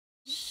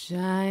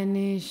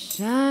Shiny,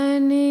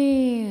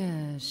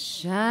 shiny,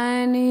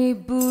 shiny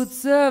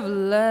boots of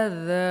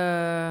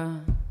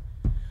leather.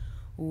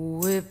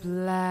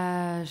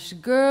 Whiplash,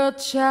 girl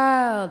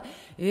child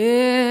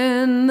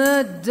in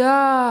the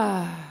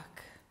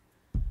dark.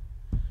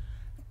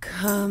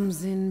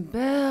 Comes in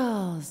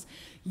bells,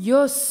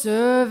 your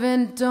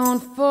servant, don't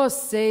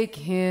forsake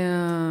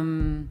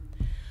him.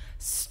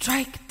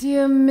 Strike,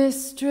 dear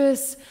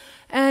mistress,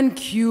 and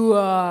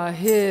cure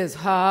his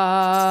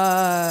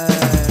heart.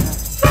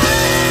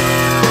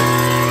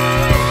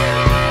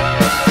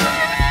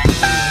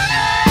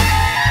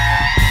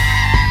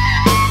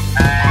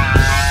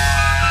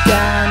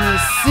 Down the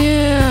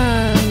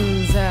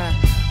sins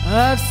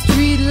of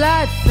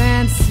streetlight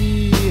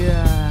fancy,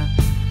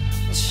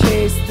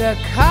 chase the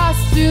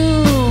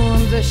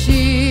costumes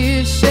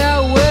she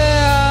shall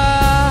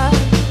wear.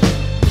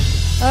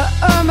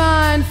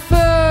 Ermine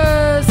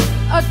furs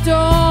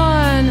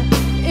adorn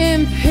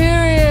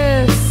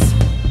imperious.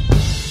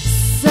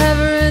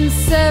 Severin,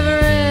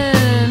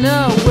 Severin,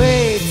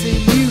 away to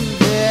you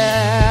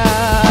there.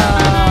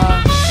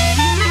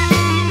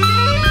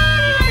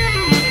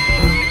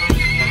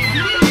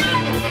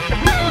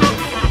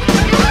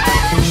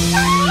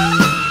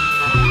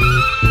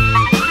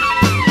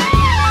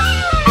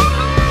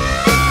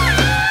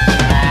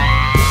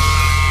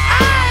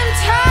 I'm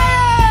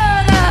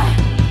tired,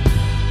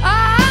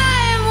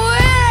 I'm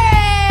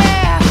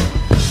weary,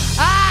 I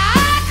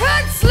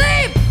could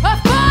sleep for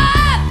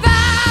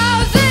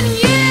 1,000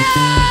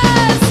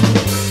 years,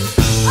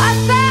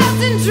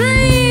 1,000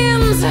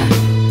 dreams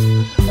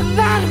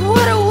that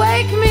would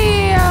awake me,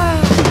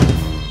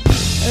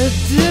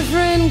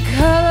 different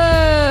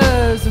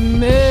colors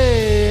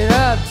made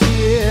of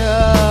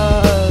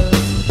tears.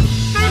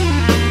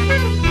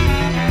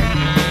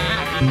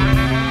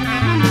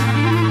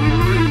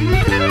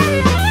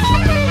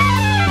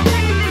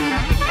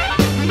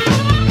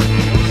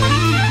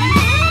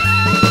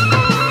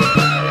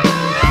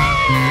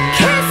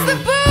 Kiss the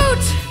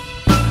boot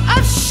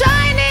of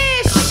shiny,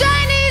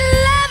 shiny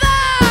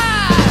leather,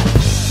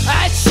 a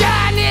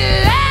shiny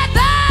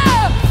leather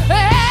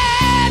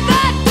in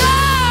the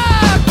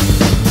dark.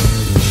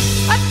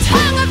 A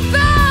tongue of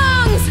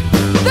thongs,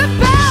 the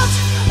belt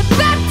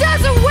that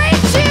doesn't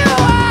wait you.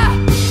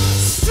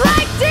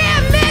 Strike, dear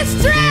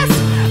mistress,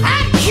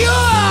 and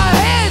cure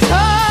his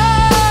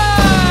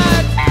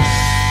heart.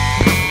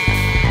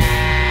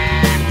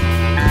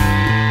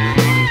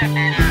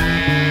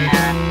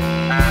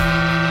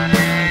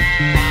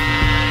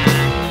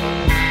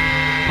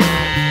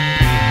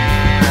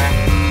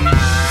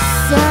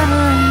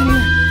 Severin,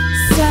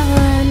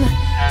 Severin,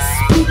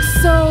 speak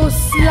so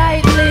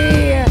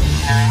slightly.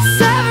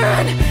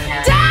 Severin,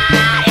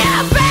 down you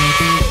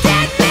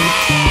abandoned me.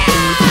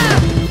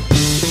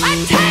 I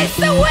taste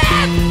the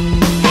whip